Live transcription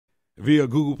via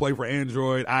Google Play for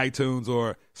Android, iTunes,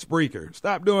 or Spreaker.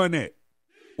 Stop doing that.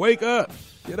 Wake up.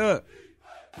 Get up.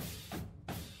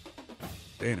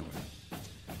 Anyway,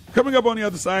 coming up on the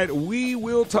other side, we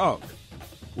will talk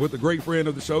with a great friend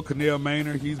of the show, Connell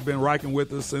Maynor. He's been rocking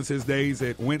with us since his days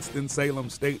at Winston-Salem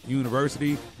State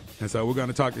University. And so we're going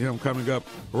to talk to him coming up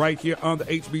right here on the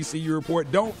HBCU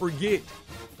Report. Don't forget,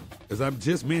 as I've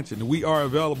just mentioned, we are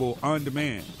available on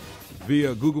demand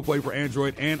via Google Play for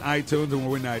Android and iTunes. And when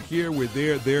we're not here, we're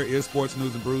there. There is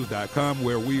sportsnewsandbrews.com,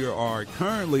 where we are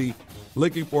currently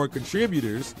looking for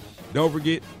contributors. Don't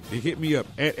forget to hit me up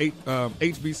at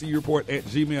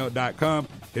hbcureport@gmail.com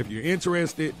if you're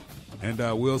interested, and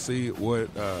we'll see what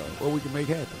we can make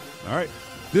happen. All right.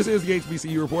 This is the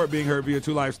HBCU Report, being heard via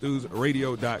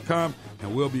 2LifeStewsRadio.com,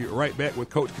 and we'll be right back with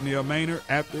Coach Connell Maynor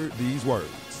after these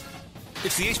words.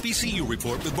 It's the HBCU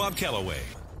Report with Rob Calloway.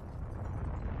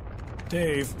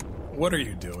 Dave, what are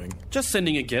you doing? Just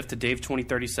sending a gift to Dave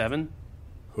 2037.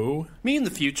 Who? Me in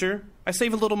the future. I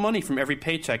save a little money from every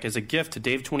paycheck as a gift to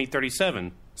Dave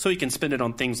 2037, so he can spend it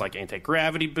on things like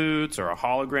anti-gravity boots or a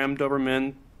hologram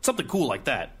Doberman, something cool like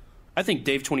that. I think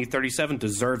Dave 2037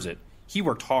 deserves it. He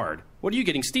worked hard. What are you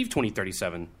getting Steve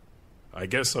 2037? I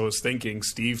guess I was thinking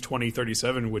Steve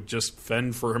 2037 would just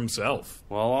fend for himself.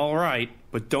 Well, all right,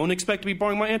 but don't expect to be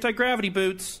borrowing my anti-gravity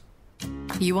boots.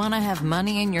 You want to have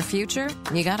money in your future?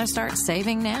 You got to start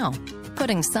saving now.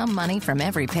 Putting some money from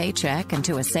every paycheck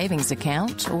into a savings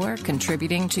account or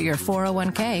contributing to your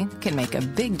 401k can make a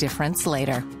big difference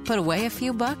later. Put away a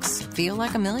few bucks, feel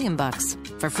like $1 million.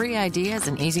 For free ideas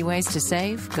and easy ways to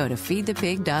save, go to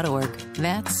feedthepig.org.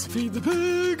 That's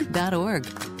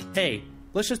feedthepig.org. Hey,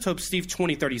 let's just hope Steve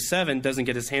 2037 doesn't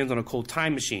get his hands on a cold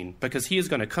time machine, because he is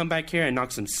going to come back here and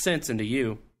knock some sense into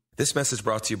you. This message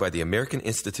brought to you by the American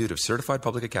Institute of Certified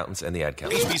Public Accountants and the Ad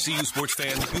Council. HBCU sports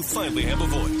fan, you finally have a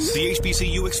voice. The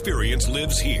HBCU experience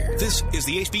lives here. This is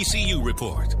the HBCU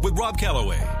Report with Rob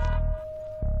Calloway.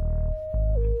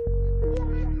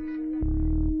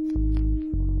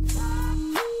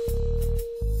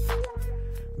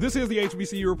 This is the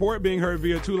HBCU Report, being heard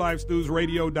via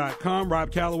 2LifeStewsRadio.com. Rob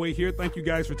Calloway here. Thank you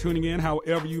guys for tuning in,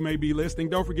 however you may be listening.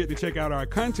 Don't forget to check out our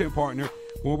content partner.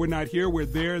 When we're not here, we're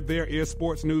there. There is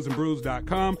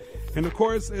sportsnewsandbrews.com. And, of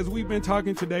course, as we've been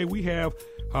talking today, we have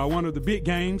one of the big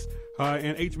games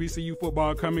in HBCU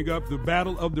football coming up, the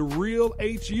Battle of the Real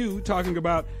HU, talking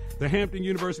about the Hampton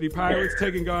University Pirates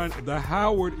taking on the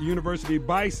Howard University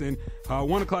Bison.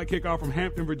 1 o'clock kickoff from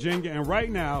Hampton, Virginia. And right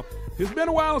now, it's been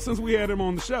a while since we had him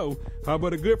on the show,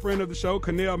 but a good friend of the show,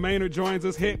 Connell Maynor, joins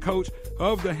us, head coach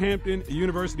of the Hampton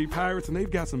University Pirates, and they've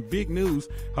got some big news.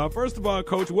 First of all,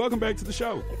 Coach, welcome back to the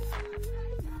show.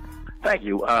 Thank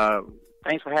you.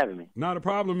 Thanks for having me. Not a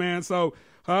problem, man. So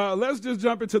let's just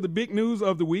jump into the big news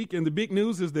of the week, and the big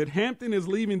news is that Hampton is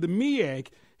leaving the MEAC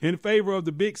in favor of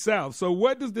the Big South. So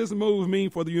what does this move mean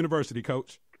for the university,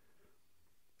 Coach?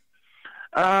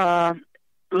 A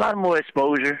lot more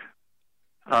exposure.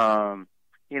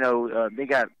 They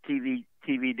got TV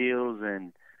deals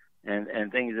and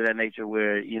things of that nature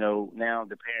where, now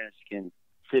the parents can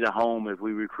sit at home if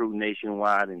we recruit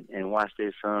nationwide and watch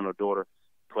their son or daughter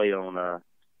play on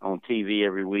TV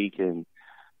every week. And,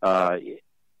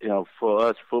 for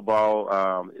us,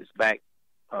 football is back,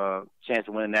 chance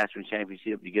to win a national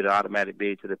championship. You get an automatic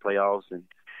bid to the playoffs. And,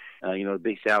 the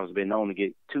Big South has been known to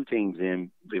get 2 teams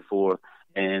in before.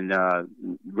 And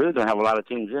really don't have a lot of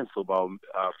teams in football.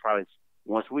 Probably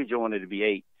once we join, it'll be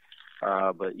 8.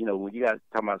 But, when you got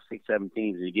talking about 6, 7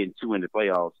 teams and you're getting 2 in the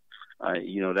playoffs,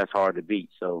 that's hard to beat.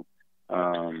 So,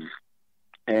 Hampton's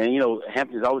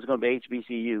always going to be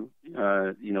HBCU,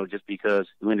 just because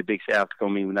we're in the Big South, it's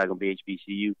going to mean we're not going to be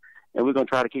HBCU. And we're going to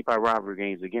try to keep our rivalry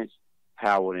games against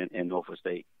Howard and Norfolk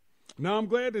State. No, I'm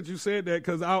glad that you said that,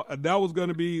 because that was going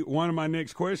to be one of my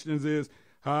next questions is,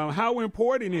 how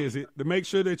important is it to make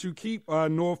sure that you keep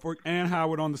Norfolk and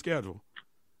Howard on the schedule?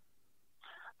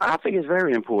 I think it's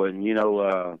very important.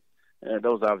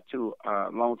 Those are 2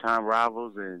 longtime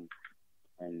rivals, and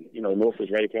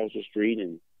Norfolk's right across the street,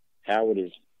 and Howard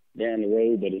is down the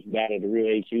road, but it's Battle of the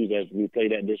Real HUs as we play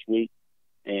that this week.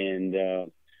 And,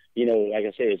 like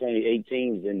I said, it's only 8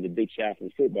 teams in the Big South in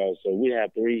football, so we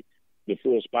have 3 to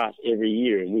 4 spots every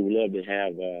year, and we would love to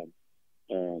have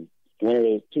 2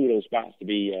 of those spots to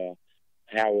be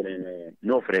Howard and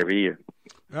Norfolk every year.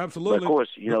 Absolutely. But of course,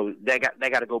 that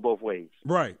got to go both ways.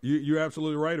 Right. You're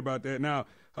absolutely right about that. Now,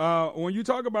 when you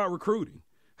talk about recruiting,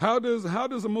 how does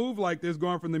a move like this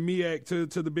going from the MEAC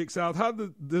to the Big South, how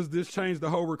does this change the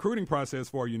whole recruiting process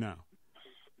for you now?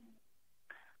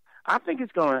 I think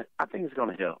it's gonna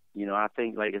help. I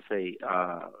think, like I say,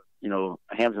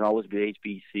 Hampton always been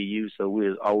HBCU, so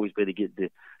we'll always be to get the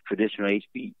traditional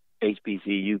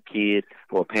HBCU kid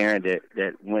or parent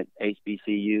that went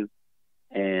HBCU,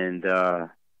 and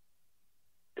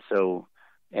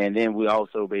and then we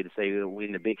also be to say we're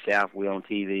in the Big South, we're on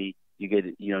TV. You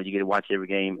get to watch every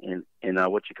game and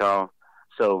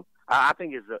So I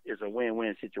think it's a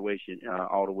win-win situation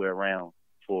all the way around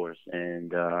for us,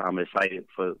 and I'm excited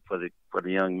for the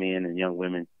young men and young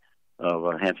women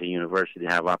of Hampton University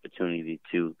to have opportunity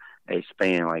to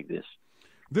expand like this.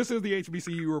 This is the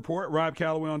HBCU Report. Rob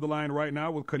Calloway on the line right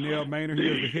now with Connell Maynor. He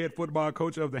is the head football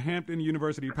coach of the Hampton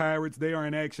University Pirates. They are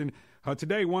in action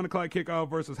today, 1 o'clock kickoff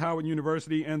versus Howard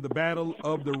University in the Battle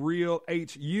of the Real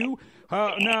HU.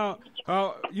 I've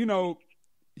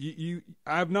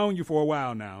known you for a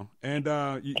while now, and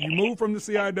you moved from the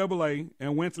CIAA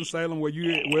and Winston-Salem where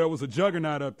it was a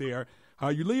juggernaut up there.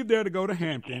 You leave there to go to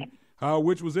Hampton,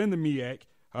 which was in the MEAC.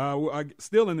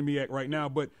 Still in the MEAC right now,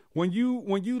 but when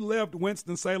you left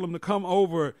Winston-Salem to come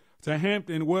over to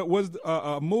Hampton, what was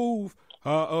a move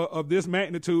of this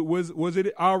magnitude? Was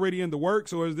it already in the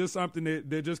works, or is this something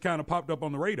that just kind of popped up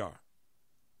on the radar?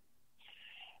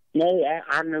 No,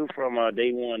 I knew from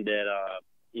day one that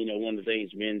one of the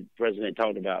things the president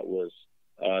talked about was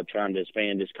trying to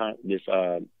expand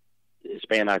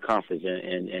expand our conference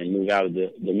and move out of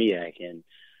the MEAC and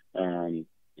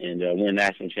win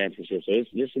national championships. So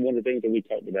this is one of the things that we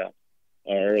talked about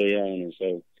early on, and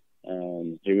so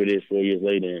here it is 4 years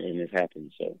later, and it's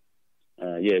happened. So,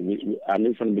 I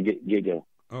knew from the get-go.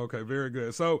 Okay, very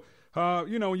good. So,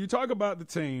 when you talk about the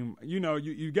team,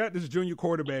 you got this junior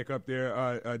quarterback up there,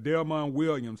 Delmon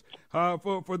Williams.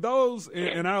 For those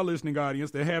in our listening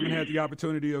audience that haven't had the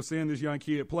opportunity of seeing this young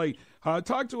kid play,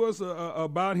 talk to us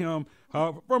about him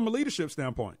from a leadership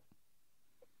standpoint.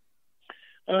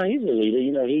 He's a leader.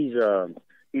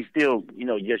 He's still,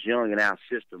 just young in our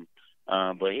system,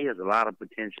 but he has a lot of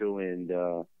potential, and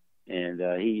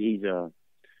he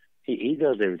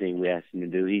does everything we ask him to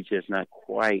do. He's just not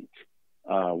quite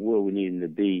where we need him to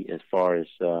be as far as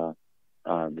the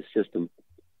system.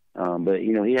 But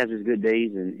he has his good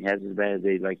days and he has his bad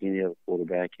days like any other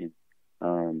quarterback, and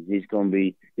he's going to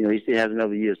be, he still has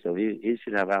another year, so he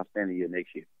should have an outstanding year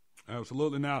next year.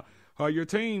 Absolutely. Now, your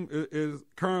team is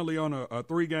currently on a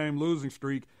 3-game losing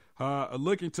streak,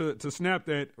 looking to snap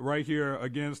that right here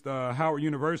against Howard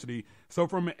University. So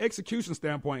from an execution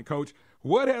standpoint, Coach,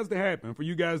 what has to happen for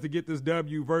you guys to get this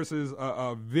W versus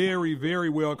a very, very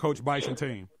well-coached Bison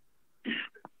team?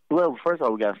 Well, first of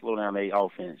all, we got to slow down their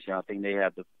offense. I think they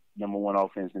have the number 1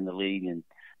 offense in the league, and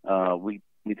we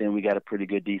think we got a pretty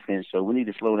good defense. So we need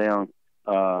to slow down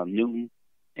Newton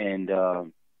and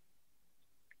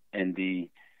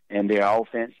their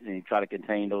offense and try to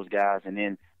contain those guys. And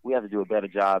then we have to do a better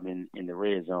job in the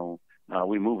red zone.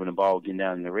 We're moving the ball, getting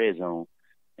down in the red zone,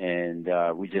 and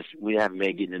we haven't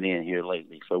been getting it in here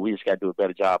lately. So we just got to do a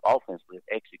better job offensively,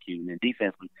 executing, and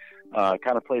defensively,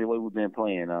 kind of play the way we've been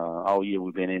playing all year.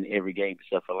 We've been in every game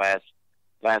except for last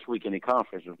week in the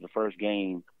conference. It was the first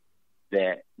game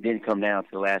that didn't come down to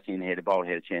the last team that had the ball,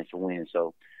 had a chance to win.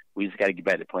 So we just got to get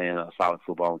back to playing solid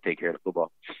football and take care of the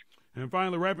football. And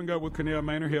finally, wrapping up with Connell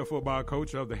Maynor, head football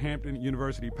coach of the Hampton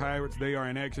University Pirates. They are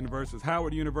in action versus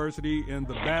Howard University in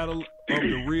the Battle of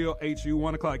the Real HU,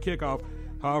 1 o'clock kickoff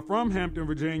from Hampton,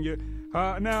 Virginia.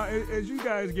 Now, as you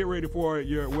guys get ready for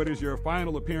what is your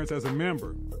final appearance as a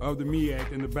member of the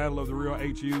MEAC in the Battle of the Real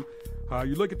HU,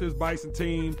 you look at this Bison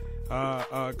team.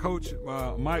 Coach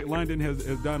Mike London has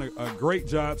done a great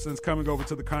job since coming over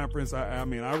to the conference. I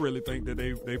really think that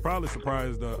they probably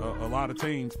surprised a lot of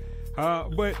teams.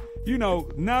 But now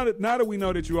that we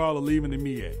know that you all are leaving the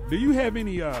MEAC, do you have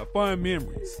any fun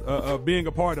memories of being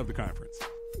a part of the conference?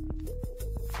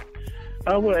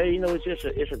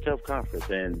 It's a tough conference,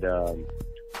 and a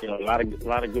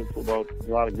lot of good football,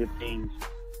 a lot of good teams,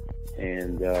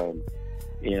 and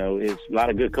it's a lot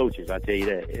of good coaches. I tell you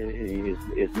that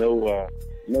it's no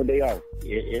day off.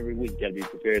 Every week you got to be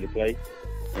prepared to play,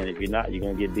 and if you're not, you're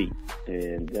gonna get beat.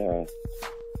 And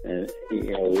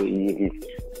you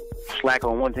slack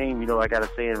on one team, I got to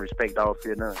say, and respect all,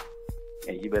 fear none.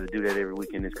 And you better do that every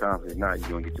week in this conference. If not, you're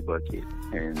going to get your butt kicked.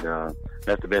 And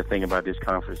that's the best thing about this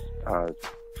conference.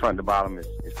 Front to bottom is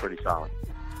pretty solid.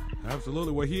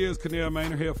 Absolutely. Well, he is Connell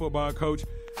Maynor, head football coach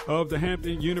of the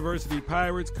Hampton University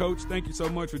Pirates. Coach, thank you so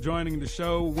much for joining the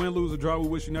show. Win, lose, or draw, we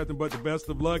wish you nothing but the best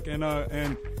of luck.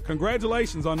 And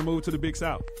congratulations on the move to the Big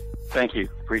South. Thank you.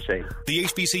 Appreciate it. The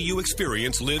HBCU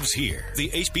experience lives here. The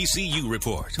HBCU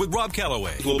Report with Rob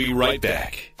Calloway. We'll be right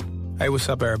back. Hey, what's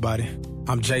up, everybody?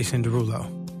 I'm Jason Derulo.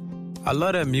 I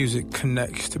love that music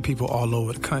connects to people all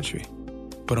over the country.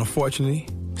 But unfortunately,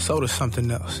 so does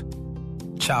something else.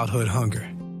 Childhood hunger.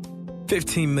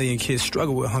 15 million kids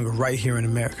struggle with hunger right here in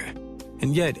America.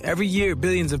 And yet, every year,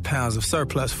 billions of pounds of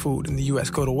surplus food in the U.S.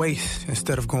 go to waste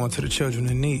instead of going to the children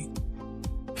in need.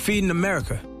 Feeding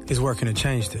America is working to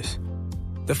change this.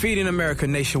 The Feeding America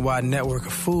nationwide network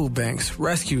of food banks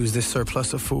rescues this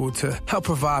surplus of food to help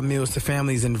provide meals to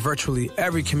families in virtually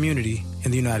every community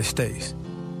in the United States,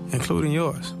 including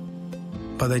yours.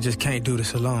 But they just can't do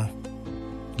this alone.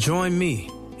 Join me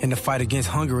in the fight against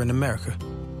hunger in America.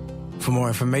 For more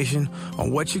information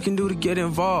on what you can do to get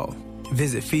involved,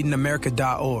 visit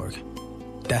feedingamerica.org.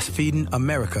 That's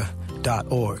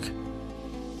feedingamerica.org.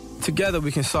 Together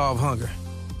we can solve hunger.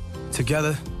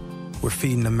 Together, we're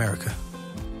Feeding America.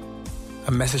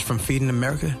 A message from Feeding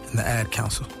America and the Ad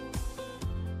Council.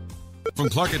 From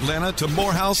Clark Atlanta to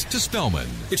Morehouse to Spelman,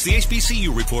 it's the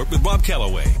HBCU Report with Rob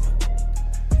Calloway.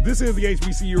 This is the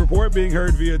HBCU Report being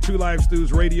heard via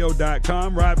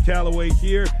 2LifeStewsRadio.com. Rob Calloway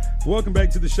here. Welcome back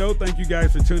to the show. Thank you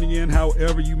guys for tuning in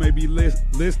however you may be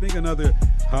listening. Another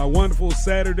wonderful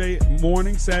Saturday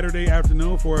morning, Saturday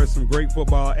afternoon for some great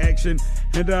football action.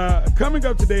 And coming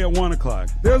up today at 1 o'clock,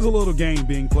 there's a little game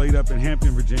being played up in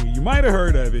Hampton, Virginia. You might have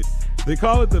heard of it. They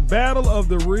call it the Battle of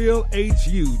the Real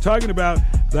HU, talking about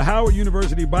the Howard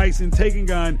University Bison taking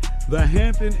on the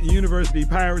Hampton University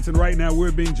Pirates. And right now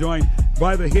we're being joined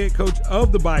by the head coach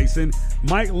of the Bison.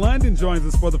 Mike London joins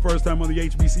us for the first time on the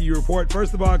HBCU Report.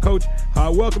 First of all, Coach,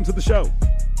 welcome to the show.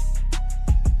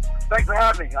 Thanks for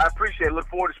having me. I appreciate it. Look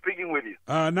forward to speaking with you.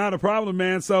 Not a problem,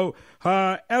 man. So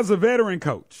as a veteran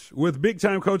coach with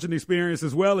big-time coaching experience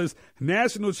as well as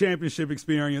national championship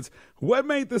experience, what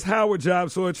made this Howard job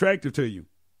so attractive to you?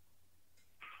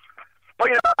 Well,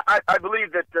 I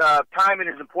believe that timing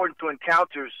is important to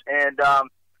encounters. And,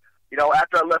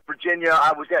 after I left Virginia,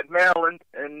 I was at Maryland,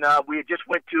 and we had just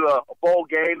went to a bowl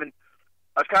game. And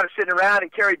I was kind of sitting around,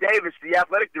 and Kerry Davis, the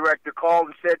athletic director, called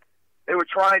and said they were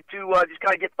trying to just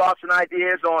kind of get thoughts and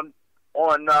ideas on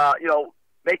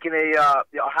making a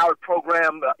Howard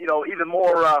program, even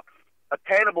more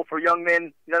attainable for young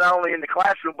men, not only in the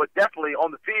classroom, but definitely on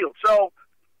the field. So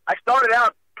I started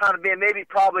out kind of being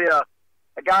probably a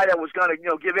guy that was going to,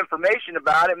 give information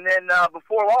about it. And then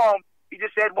before long, he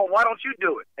just said, well, why don't you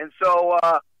do it? And so,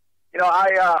 I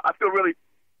feel really,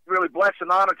 really blessed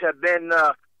and honored to have been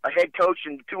a head coach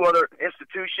in two other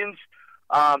institutions.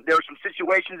 There were some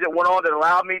situations that went on that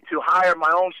allowed me to hire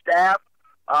my own staff.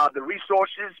 The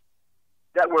resources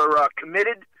that were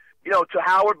committed, to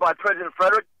Howard by President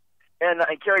Frederick and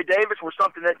Kerry Davis were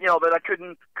something that, that I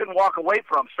couldn't walk away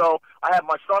from. So I have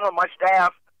my son on my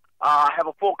staff. I have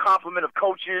a full complement of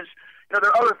coaches. There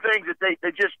are other things that they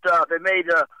made,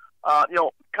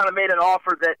 kind of made an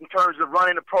offer that in terms of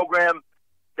running a program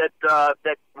that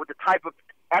with the type of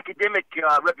academic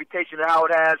reputation that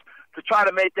Howard has, to try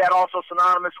to make that also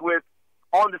synonymous with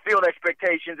on the field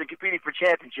expectations and competing for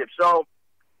championships. So,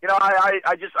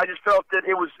 I just felt that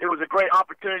it was a great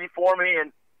opportunity for me,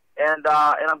 and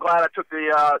I'm glad I took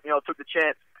the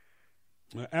chance.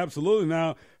 Absolutely.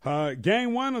 Now,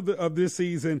 game one of this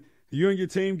season, you and your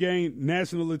team gained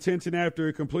national attention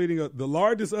after completing the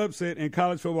largest upset in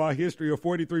college football history, a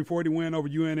 43-40 win over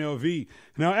UNLV.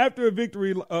 Now, after a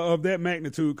victory of that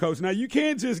magnitude, Coach, now you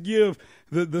can't just give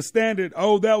the standard,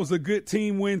 oh, that was a good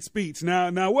team win speech.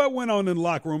 Now, what went on in the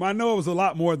locker room? I know it was a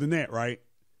lot more than that, right?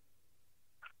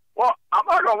 Well, I'm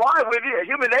not gonna lie with you.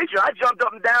 Human nature. I jumped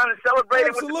up and down and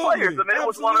celebrated with the players. I mean, it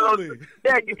was one of those.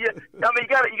 Yeah, you gotta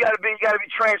be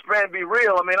transparent and be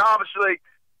real. I mean, obviously,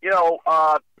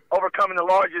 overcoming the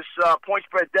largest point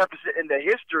spread deficit in the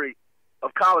history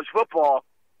of college football.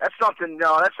 That's something.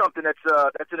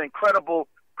 That's an incredible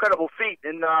feat,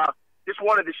 and just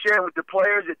wanted to share with the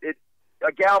players. It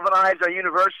galvanized our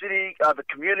university. The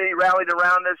community rallied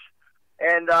around us,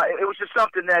 and it was just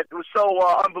something that was so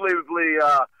unbelievably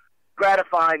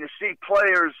gratifying to see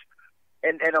players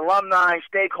and alumni,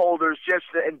 stakeholders just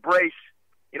embrace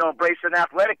an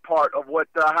athletic part of what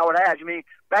Howard has. I mean,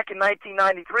 back in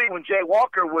 1993 when Jay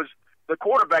Walker was the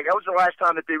quarterback, that was the last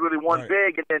time that they really won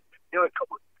big. And then,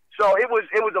 so it was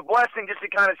a blessing just to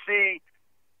kind of see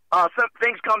some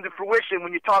things come to fruition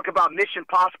when you talk about mission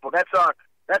possible. That's our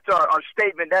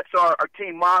statement. That's our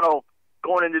team motto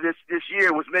going into this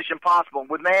year was mission possible.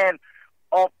 With man,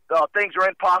 all things are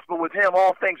impossible. With him,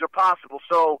 all things are possible.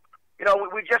 So,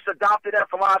 we just adopted that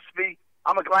philosophy.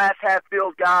 I'm a glass half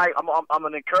filled guy. I'm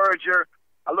an encourager.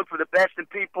 I look for the best in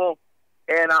people,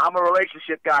 and I'm a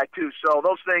relationship guy too. So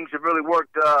those things have really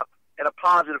worked in a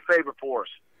positive favor for us.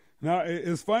 Now,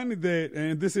 it's funny that,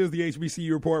 and this is the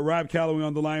HBCU Report, Rob Calloway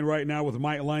on the line right now with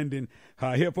Mike London,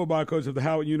 head football coach of the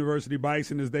Howard University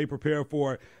Bison, as they prepare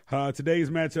for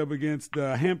today's matchup against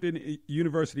the Hampton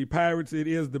University Pirates. It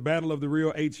is the Battle of the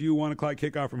Real HU, 1 o'clock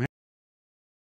kickoff from